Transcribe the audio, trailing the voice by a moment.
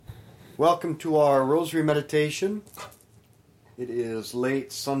Welcome to our Rosary Meditation. It is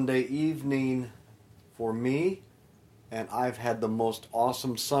late Sunday evening for me, and I've had the most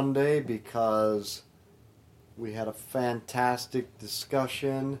awesome Sunday because we had a fantastic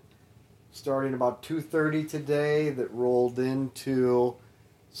discussion starting about 2:30 today that rolled into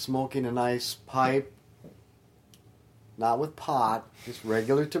smoking a nice pipe, not with pot, just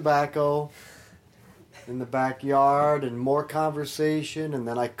regular tobacco, in the backyard, and more conversation, and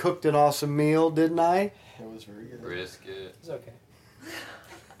then I cooked an awesome meal, didn't I? It was very good. Brisket. It's okay.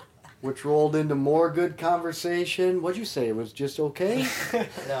 Which rolled into more good conversation. What'd you say? It was just okay?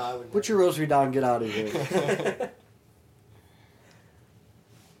 No, I wouldn't. Put your rosary down and get out of here.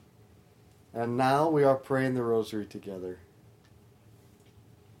 And now we are praying the rosary together.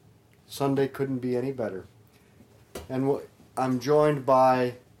 Sunday couldn't be any better. And I'm joined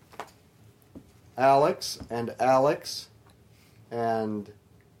by Alex, and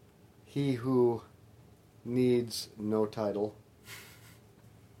he who needs no title,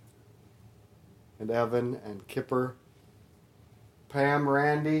 and Evan and Kipper, Pam,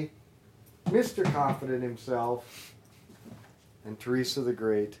 Randy, Mr. Confident himself, and Teresa the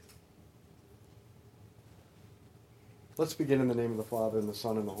Great. Let's begin in the name of the Father, and the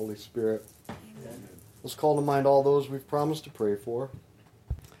Son, and the Holy Spirit. Amen. Let's call to mind all those we've promised to pray for.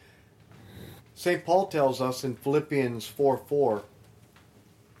 St. Paul tells us in Philippians 4:4,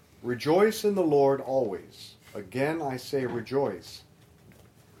 "Rejoice in the Lord always. Again I say rejoice."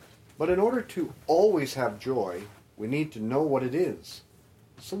 But in order to always have joy, we need to know what it is.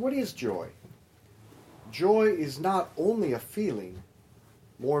 So what is joy? Joy is not only a feeling.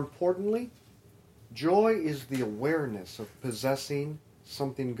 More importantly, joy is the awareness of possessing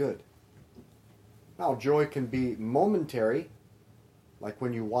something good. Now, joy can be momentary, like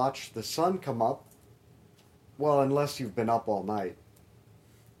when you watch the sun come up, well, unless you've been up all night.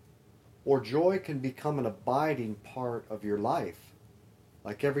 Or joy can become an abiding part of your life,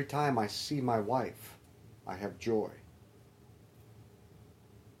 like every time I see my wife, I have joy.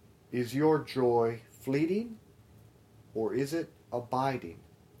 Is your joy fleeting, or is it abiding?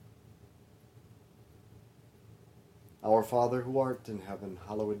 Our Father who art in heaven,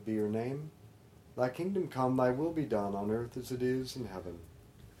 hallowed be your name. Thy kingdom come, thy will be done on earth as it is in heaven.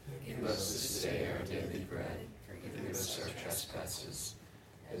 Give us this day our daily bread. Forgive us our trespasses,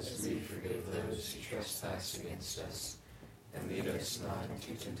 as we forgive those who trespass against us. And lead us not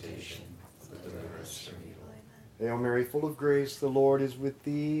into temptation, but deliver us from evil. Hail Mary, full of grace, the Lord is with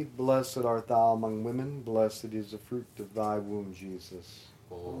thee. Blessed art thou among women. Blessed is the fruit of thy womb, Jesus.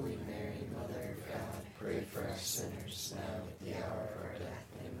 Holy Mary, Mother of God, pray for us sinners, now and at the hour of our death.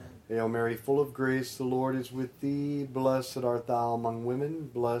 Amen. Hail Mary, full of grace, the Lord is with thee. Blessed art thou among women.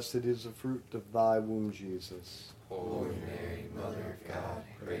 Blessed is the fruit of thy womb, Jesus. Holy Mary, Mother of God,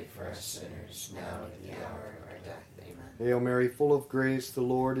 pray for us sinners, now and at the hour of our death. Amen. Hail Mary, full of grace, the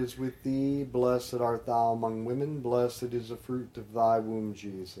Lord is with thee. Blessed art thou among women. Blessed is the fruit of thy womb,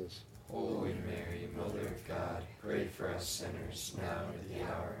 Jesus. Holy Mary, Mother of God, pray for us sinners, now and at the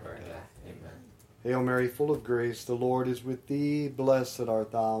hour of our death. Amen. Hail Mary, full of grace, the Lord is with thee. Blessed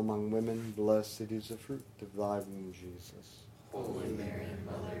art thou among women. Blessed is the fruit of thy womb, Jesus. Holy Mary,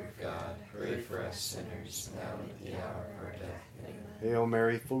 Mother of God, pray for us sinners, now and at the hour of our death. Amen. Hail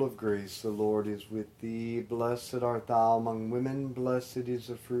Mary, full of grace, the Lord is with thee. Blessed art thou among women. Blessed is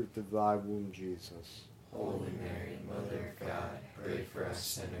the fruit of thy womb, Jesus. Holy Mary, Mother of God, pray for us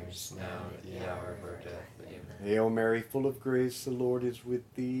sinners, now and at the hour of our death. Amen. Hail Mary, full of grace, the Lord is with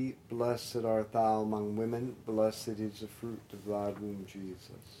thee. Blessed art thou among women. Blessed is the fruit of thy womb,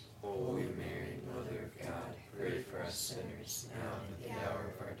 Jesus. Holy Mary, Mother of God, pray for us sinners, now and at the hour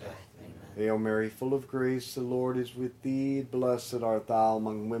of our death. Amen. Hail Mary, full of grace, the Lord is with thee. Blessed art thou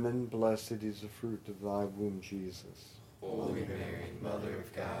among women. Blessed is the fruit of thy womb, Jesus. Holy Mary, Mother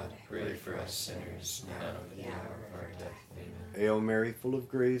of God, pray for us sinners, now and at the hour of our death. Amen. Hail Mary, full of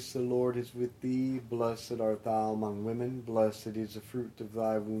grace, the Lord is with thee. Blessed art thou among women. Blessed is the fruit of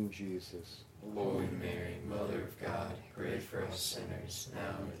thy womb, Jesus. Holy Mary, Mother of God, pray for us sinners,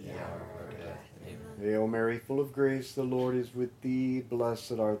 now and at the hour of our death. Amen. Hail Mary, full of grace, the Lord is with thee.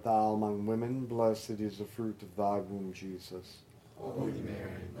 Blessed art thou among women. Blessed is the fruit of thy womb, Jesus. Holy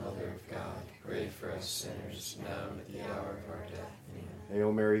Mary, Mother of God, pray for us sinners, now and at the hour of our death. Amen.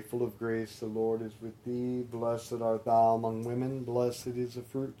 Hail Mary, full of grace, the Lord is with thee. Blessed art thou among women. Blessed is the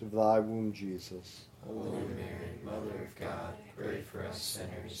fruit of thy womb, Jesus. Holy Mary, Mother of God, pray for us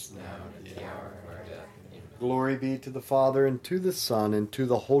sinners, now and at the hour of our death. Amen. Glory be to the Father, and to the Son, and to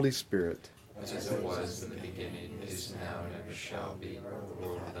the Holy Spirit. As it was in the beginning, is now, and ever shall be,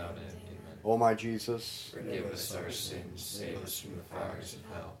 world without end. Amen. O my Jesus, Forgive us our sins, save us from the fires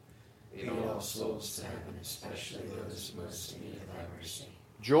of hell. Lead all souls to heaven, especially those most in need of thy mercy.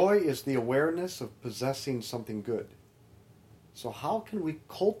 Joy is the awareness of possessing something good. So how can we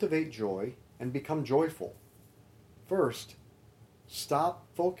cultivate joy and become joyful? First, stop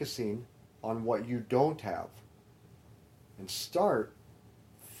focusing on what you don't have and start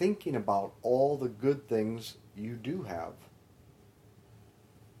thinking about all the good things you do have.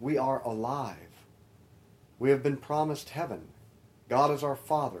 We are alive. We have been promised heaven. God is our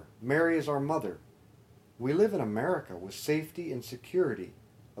Father. Mary is our mother. We live in America with safety and security,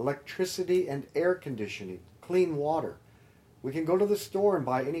 electricity and air conditioning, clean water. We can go to the store and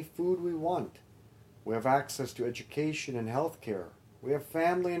buy any food we want. We have access to education and health care. We have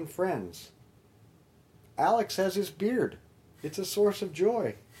family and friends. Alex has his beard. It's a source of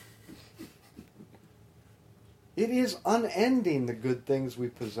joy. It is unending, the good things we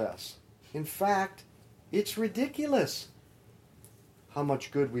possess. In fact, it's ridiculous how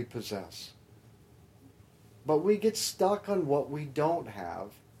much good we possess. But we get stuck on what we don't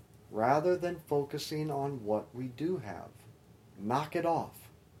have rather than focusing on what we do have. Knock it off.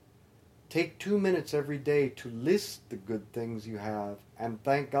 Take 2 minutes every day to list the good things you have and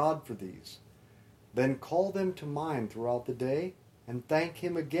thank God for these. Then call them to mind throughout the day and thank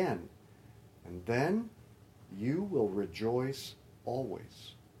Him again. And then you will rejoice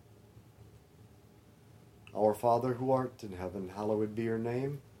always. Our Father who art in heaven, hallowed be your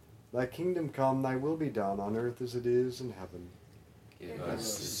name. Thy kingdom come, thy will be done on earth as it is in heaven. Give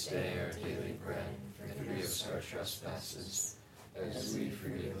us this day our daily bread, and forgive us our trespasses, as we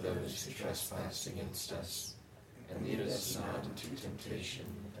forgive those who trespass against us. And lead us not into temptation,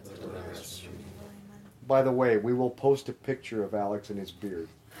 but deliver us from evil. By the way, we will post a picture of Alex and his beard.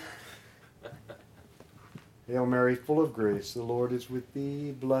 Hail Mary, full of grace, the Lord is with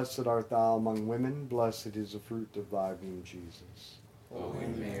thee. Blessed art thou among women. Blessed is the fruit of thy womb, Jesus. Holy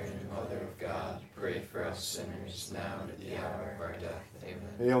Mary, Mother of God, pray for us sinners, now and at the hour of our death. Amen.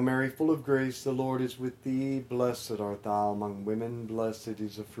 Hail Mary, full of grace, the Lord is with thee. Blessed art thou among women. Blessed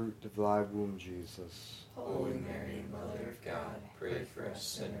is the fruit of thy womb, Jesus. Holy Mary, Mother of God, pray for us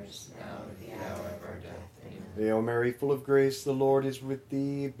sinners, now and at the hour of our death. Amen. Hail Mary, full of grace, the Lord is with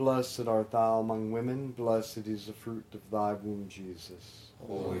thee. Blessed art thou among women. Blessed is the fruit of thy womb, Jesus.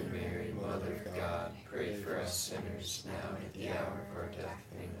 Holy Mary, Mother of God, pray for us sinners, now and at the hour of our death.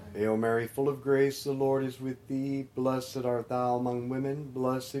 Amen. Hail Mary, full of grace, the Lord is with thee. Blessed art thou among women.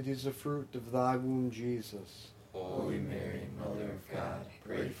 Blessed is the fruit of thy womb, Jesus. Holy Mary, Mother of God,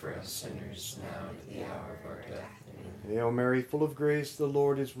 pray for us sinners, now and at the hour of our death. Amen. Hail Mary, full of grace, the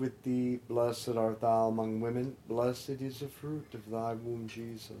Lord is with thee. Blessed art thou among women. Blessed is the fruit of thy womb,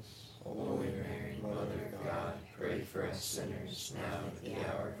 Jesus. Holy Mary, Mother of God, pray for us sinners, now and at the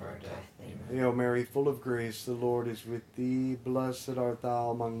hour of our death. Amen. Hail Mary, full of grace, the Lord is with thee. Blessed art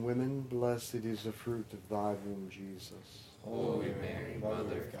thou among women. Blessed is the fruit of thy womb, Jesus. Holy Mary,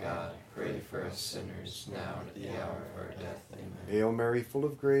 Mother of God, pray for us sinners, now and at the hour of our death. Amen. Hail Mary, full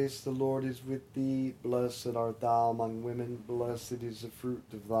of grace, the Lord is with thee. Blessed art thou among women. Blessed is the fruit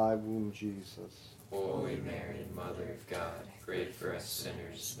of thy womb, Jesus. Holy Mary, Mother of God, pray for us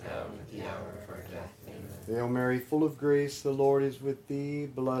sinners, now and at the hour of our death. Amen. Hail Mary, full of grace, the Lord is with thee.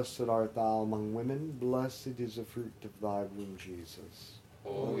 Blessed art thou among women. Blessed is the fruit of thy womb, Jesus.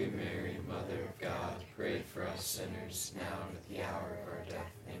 Holy Mary, Mother of God, pray for us sinners, now and at the hour of our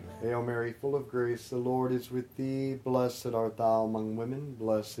death. Amen. Hail Mary, full of grace, the Lord is with thee. Blessed art thou among women.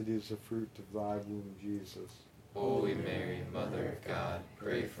 Blessed is the fruit of thy womb, Jesus. Holy Mary, Mother of God,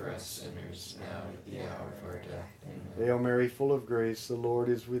 pray for us sinners, now and at the hour of our death. Amen. Hail Mary, full of grace, the Lord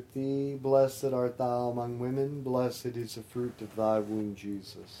is with thee. Blessed art thou among women. Blessed is the fruit of thy womb,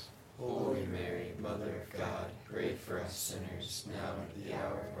 Jesus. Holy Mary, Mother of God, pray for us sinners, now and at the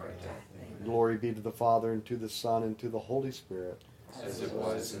hour of our death. Amen. Glory be to the Father, and to the Son, and to the Holy Spirit. As it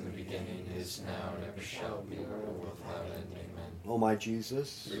was in the beginning, is now, and ever shall be, world without end. Amen. O my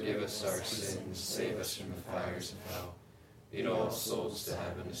Jesus, Forgive us our sins, save us from the fires of hell. Lead all souls to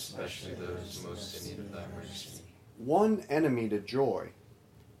heaven, especially those most in need of thy mercy. one enemy to joy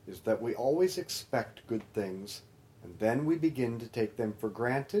is that we always expect good things, and then we begin to take them for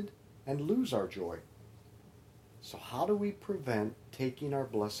granted and lose our joy. So how do we prevent taking our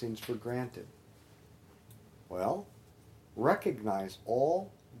blessings for granted? Well, recognize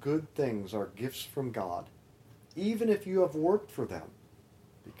all good things are gifts from God, even if you have worked for them,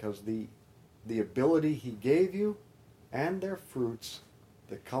 because the ability He gave you and their fruits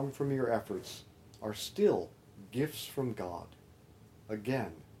that come from your efforts are still gifts from God.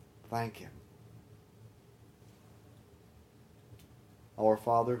 Again, thank Him. Our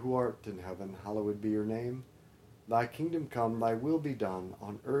Father who art in heaven, hallowed be your name. Thy kingdom come, thy will be done,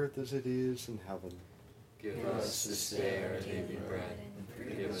 on earth as it is in heaven. Give us this day our daily bread, and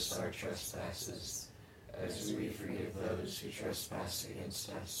forgive us our trespasses, as we forgive those who trespass against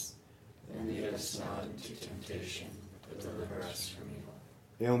us. And lead us not into temptation, but deliver us from evil.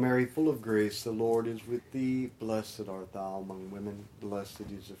 Hail Mary, full of grace, the Lord is with thee. Blessed art thou among women.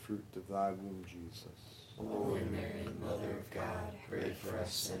 Blessed is the fruit of thy womb, Jesus. Holy Mary, Mother of God, pray for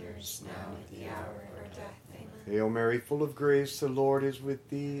us sinners, now and at the hour of our death. Amen. Hail Mary, full of grace, the Lord is with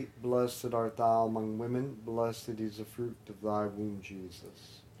thee. Blessed art thou among women. Blessed is the fruit of thy womb,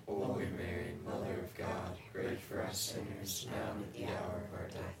 Jesus. Holy Mary, Mother of God, pray for us sinners, now and at the hour of our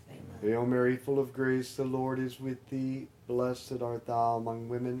death. Amen. Hail Mary, full of grace, the Lord is with thee. Blessed art thou among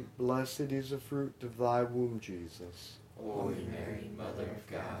women. Blessed is the fruit of thy womb, Jesus. Holy Mary, Mother of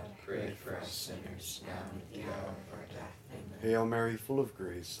God, pray for us sinners, now and at the hour of our death. Amen. Hail Mary, full of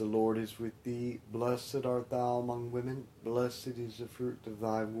grace, the Lord is with thee. Blessed art thou among women. Blessed is the fruit of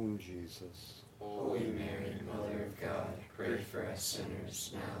thy womb, Jesus. Holy Mary, Mother of God, pray for us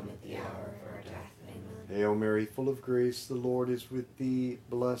sinners, now and at the hour of our death. Amen. Hail Mary, full of grace, the Lord is with thee.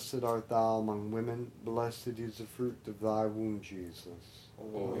 Blessed art thou among women. Blessed is the fruit of thy womb, Jesus.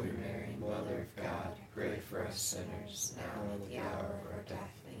 Holy Mary, Mother of God, pray for us sinners, now and at the hour of our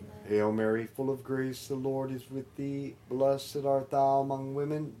death. Amen. Hail Mary, full of grace, the Lord is with thee. Blessed art thou among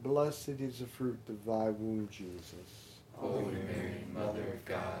women. Blessed is the fruit of thy womb, Jesus. Holy Mary, Mother of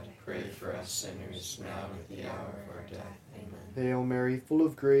God, pray for us sinners, now and at the hour of our death. Amen. Hail Mary, full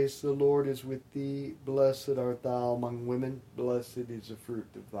of grace, the Lord is with thee. Blessed art thou among women. Blessed is the fruit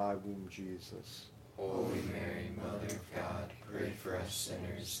of thy womb, Jesus. Holy Mary, Mother of God, pray for us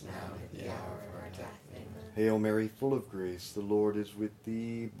sinners, now and at the hour of our death. Amen. Hail Mary, full of grace, the Lord is with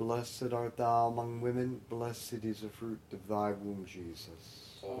thee. Blessed art thou among women. Blessed is the fruit of thy womb,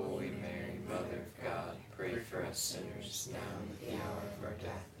 Jesus. Holy Mary, Mother of God, pray for us sinners, now and at the hour of our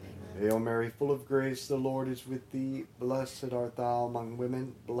death. Amen. Hail Mary, full of grace, the Lord is with thee. Blessed art thou among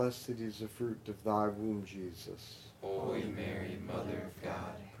women. Blessed is the fruit of thy womb, Jesus. Holy Mary, Mother of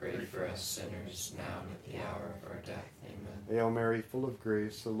God, pray for us sinners, now and at the hour of our death. Amen. Hail Mary, full of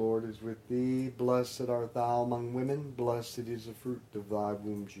grace, the Lord is with thee. Blessed art thou among women. Blessed is the fruit of thy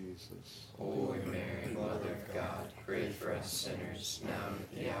womb, Jesus. Holy Mary, Mother of God, pray for us sinners, now and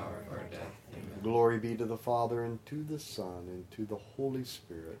at the hour of our death. Amen. Glory be to the Father, and to the Son, and to the Holy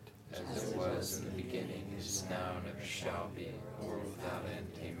Spirit. As it was in the beginning, is now, and ever shall be, world without end.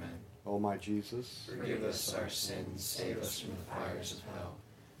 Amen. O my Jesus, Forgive us our sins, save us from the fires of hell.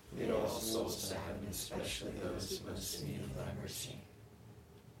 Lead all souls to heaven, especially those most in need of thy mercy.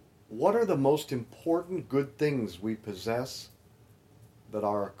 what are the most important good things we possess that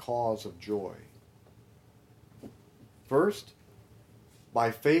are a cause of joy? First, by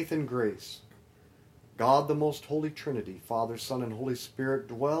faith and grace, God the most holy Trinity, Father, Son, and Holy Spirit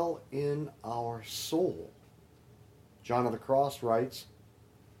dwell in our soul. John of the Cross writes,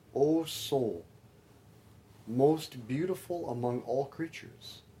 O soul, most beautiful among all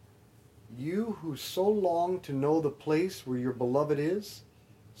creatures, you who so long to know the place where your beloved is,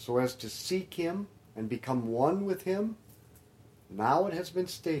 so as to seek him and become one with him, now it has been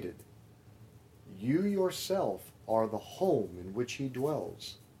stated, you yourself are the home in which he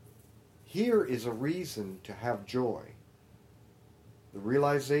dwells. Here is a reason to have joy. The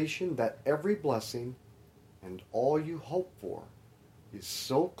realization that every blessing and all you hope for is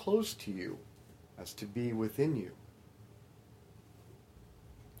so close to you as to be within you.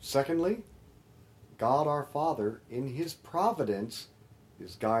 Secondly, God our Father, in his providence,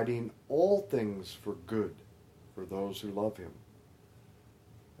 is guiding all things for good for those who love him.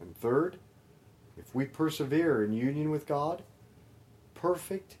 And third, if we persevere in union with God,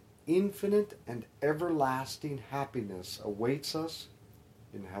 perfect, infinite, and everlasting happiness awaits us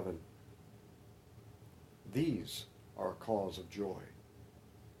in heaven. These are a cause of joy.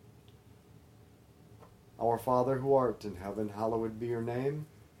 Our Father who art in heaven, hallowed be your name.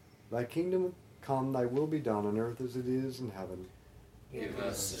 Thy kingdom come, thy will be done on earth as it is in heaven. Give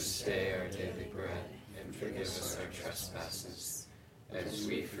us this day our daily bread, and forgive us our trespasses, as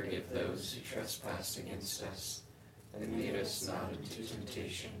we forgive those who trespass against us. And lead us not into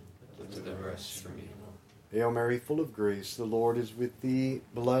temptation, but deliver us from evil. Hail Mary, full of grace, the Lord is with thee.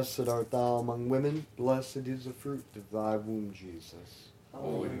 Blessed art thou among women. Blessed is the fruit of thy womb, Jesus.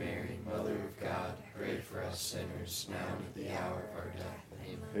 Holy Mary, Mother of God, pray for us sinners, now and at the hour of our death.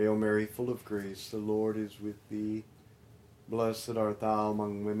 Amen. Hail Mary, full of grace, the Lord is with thee. Blessed art thou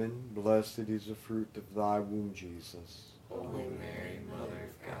among women. Blessed is the fruit of thy womb, Jesus. Holy Mary, Mother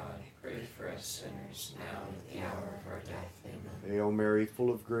of God, pray for us sinners, now and at the hour of our death. Amen. Hail Mary,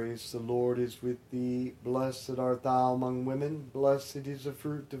 full of grace, the Lord is with thee. Blessed art thou among women. Blessed is the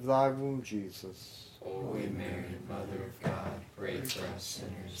fruit of thy womb, Jesus. Holy Mary, Mother of God, pray for us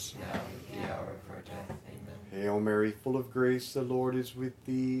sinners, now and at the hour of our death. Amen. Hail Mary, full of grace, the Lord is with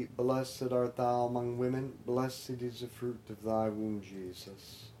thee. Blessed art thou among women. Blessed is the fruit of thy womb,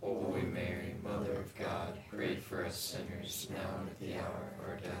 Jesus. Holy Mary, Mother of God, pray for us sinners, now and at the hour of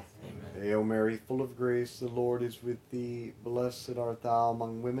our death. Amen. Hail Mary, full of grace, the Lord is with thee. Blessed art thou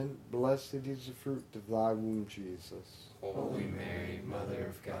among women. Blessed is the fruit of thy womb, Jesus. Holy Mary, Mother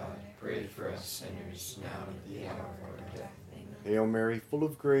of God, pray for us sinners, now and at the hour of our death. Amen. Hail Mary, full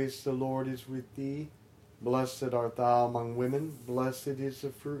of grace, the Lord is with thee. Blessed art thou among women. Blessed is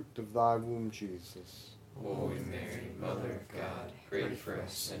the fruit of thy womb, Jesus. Holy Mary, Mother of God, pray for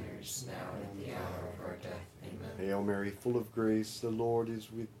us sinners, now and at the hour of our death. Amen. Hail Mary, full of grace, the Lord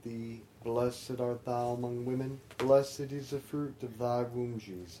is with thee. Blessed art thou among women. Blessed is the fruit of thy womb,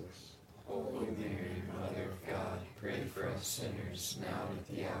 Jesus. Holy Mary, Mother of God, pray for us sinners, now and at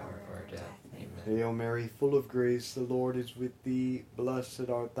the hour of our death. Amen. Hail Mary, full of grace, the Lord is with thee. Blessed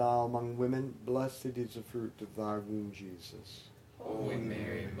art thou among women. Blessed is the fruit of thy womb, Jesus. Holy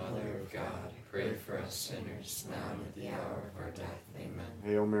Mary, Mother of God, pray for us sinners, now and at the hour of our death. Amen.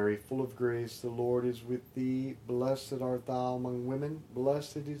 Hail Mary, full of grace, the Lord is with thee. Blessed art thou among women.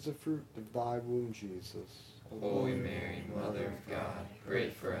 Blessed is the fruit of thy womb, Jesus. Holy Mary, Mother of God, pray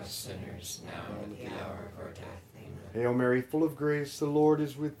for us sinners, now and at the hour of our death. Amen. Hail Mary, full of grace, the Lord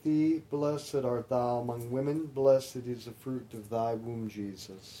is with thee. Blessed art thou among women. Blessed is the fruit of thy womb,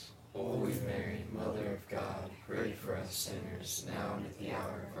 Jesus. Holy Mary, Mother of God, pray for us sinners, now and at the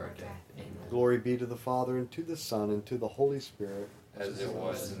hour of our death. Amen. Glory be to the Father, and to the Son, and to the Holy Spirit. As it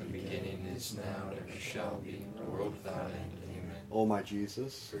was in the beginning, is now, and ever shall be, world without end. Amen. O my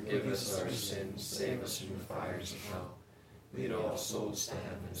Jesus, Forgive us our sins, save us from the fires of hell. Lead all souls to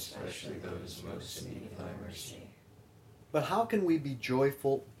heaven, especially those most in need of thy mercy. but how can we be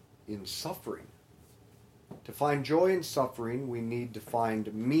joyful in suffering? To find joy in suffering, we need to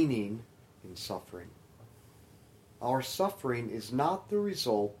find meaning in suffering. Our suffering is not the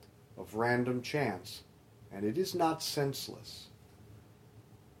result of random chance, and it is not senseless.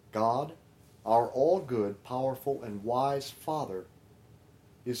 God, our all-good, powerful, and wise Father,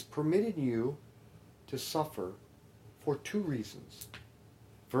 is permitting you to suffer for two reasons.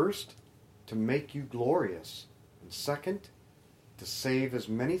 First, to make you glorious, and second, to save as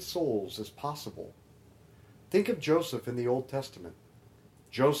many souls as possible. Think of Joseph in the Old Testament.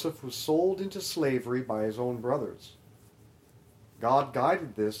 Joseph was sold into slavery by his own brothers. God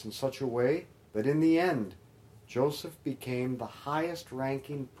guided this in such a way that in the end, Joseph became the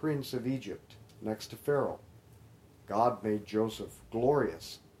highest-ranking prince of Egypt, next to Pharaoh. God made Joseph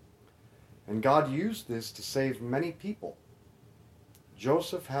glorious. And God used this to save many people.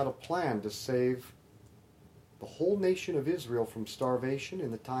 Joseph had a plan to save the whole nation of Israel from starvation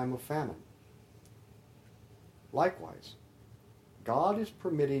in the time of famine. Likewise, God is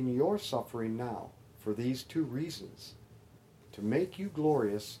permitting your suffering now for these two reasons: to make you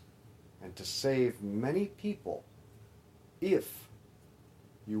glorious and to save many people, if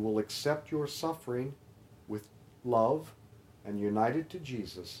you will accept your suffering with love and united to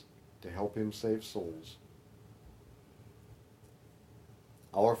Jesus to help him save souls.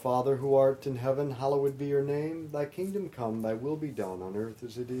 Our Father, who art in heaven, hallowed be your name. Thy kingdom come, thy will be done on earth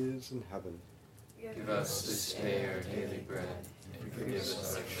as it is in heaven. Give us this day our daily bread, and forgive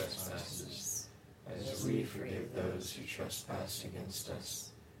us our trespasses, as we forgive those who trespass against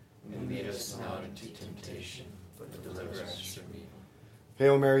us. And lead us not into temptation, but deliver us from evil.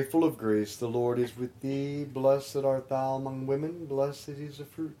 Hail Mary, full of grace, the Lord is with thee. Blessed art thou among women. Blessed is the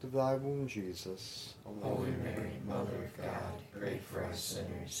fruit of thy womb, Jesus. Holy Mary, Mother of God, pray for us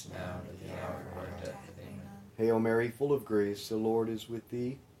sinners, now and at the hour of our death. Amen. Hail Mary, full of grace, the Lord is with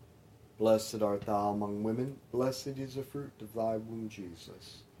thee. Blessed art thou among women. Blessed is the fruit of thy womb,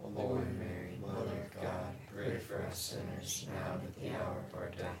 Jesus. Holy Mary, Mother of God, pray for us sinners, now and at the hour of our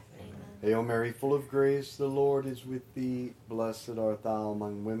death. Amen. Hail Mary, full of grace, the Lord is with thee. Blessed art thou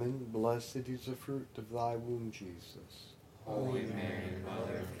among women. Blessed is the fruit of thy womb, Jesus. Holy Mary,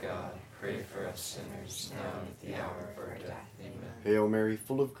 Mother of God, pray for us sinners, now and at the hour of our death. Amen. Hail Mary,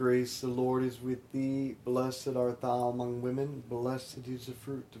 full of grace, the Lord is with thee. Blessed art thou among women. Blessed is the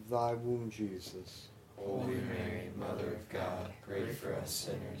fruit of thy womb, Jesus. Holy Mary, Mother of God, pray for us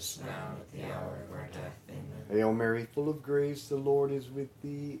sinners, now and at the hour of our death. Amen. Hail Mary, full of grace, the Lord is with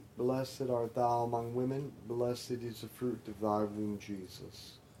thee. Blessed art thou among women. Blessed is the fruit of thy womb,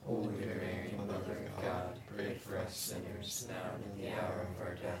 Jesus. Holy Mary, Mother of God, pray for us sinners, now and in the hour of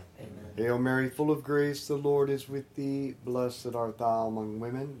our death. Amen. Hail Mary, full of grace, the Lord is with thee. Blessed art thou among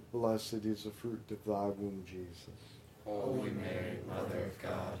women. Blessed is the fruit of thy womb, Jesus. Holy Mary, Mother of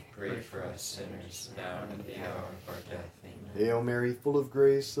God, pray for us sinners, now and at the hour of our death. Amen. Hail Mary, full of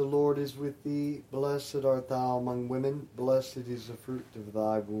grace, the Lord is with thee. Blessed art thou among women. Blessed is the fruit of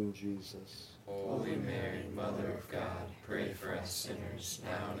thy womb, Jesus. Holy Mary, Mother of God, pray for us sinners,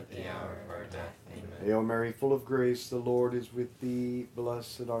 now and at the hour of our death. Amen. Hail Mary, full of grace, the Lord is with thee.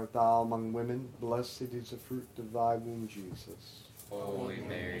 Blessed art thou among women. Blessed is the fruit of thy womb, Jesus. Holy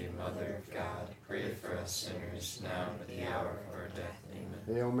Mary, Mother of God, pray for us sinners, now and at the hour of our death.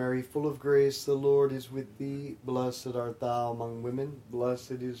 Amen. Hail Mary, full of grace, the Lord is with thee. Blessed art thou among women.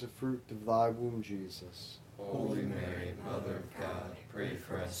 Blessed is the fruit of thy womb, Jesus. Holy Mary, Mother of God, pray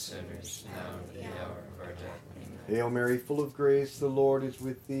for us sinners, now and at the hour of our death. Amen. Hail Mary, full of grace, the Lord is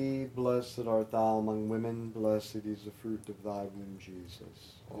with thee. Blessed art thou among women. Blessed is the fruit of thy womb,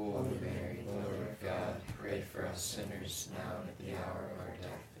 Jesus. Holy Mary, Mother of God, pray for us sinners, now and at the hour of our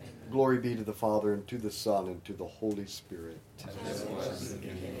death. Amen. Glory be to the Father, and to the Son, and to the Holy Spirit. As it was in the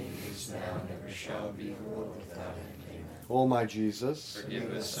beginning, is now, and ever shall be, world without end. Amen. O my Jesus,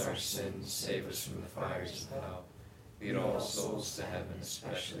 Forgive us our sins, save us from the fires of hell. Lead all souls to heaven,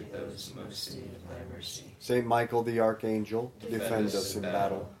 especially those most in need of thy mercy. Saint Michael the Archangel, defend us in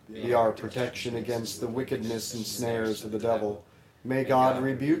battle. Be our protection against the wickedness and snares of the devil. May God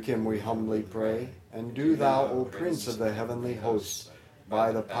rebuke him, we humbly pray. And do thou, O Prince of the heavenly host,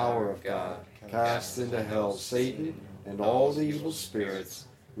 by the power of God, cast into hell Satan and all the evil spirits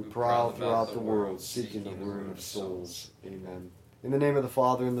who prowl throughout the world, seeking the ruin of souls. Amen. In the name of the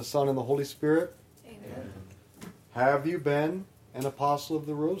Father, and the Son, and the Holy Spirit. Amen. Have you been an apostle of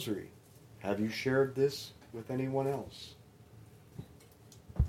the Rosary? Have you shared this with anyone else?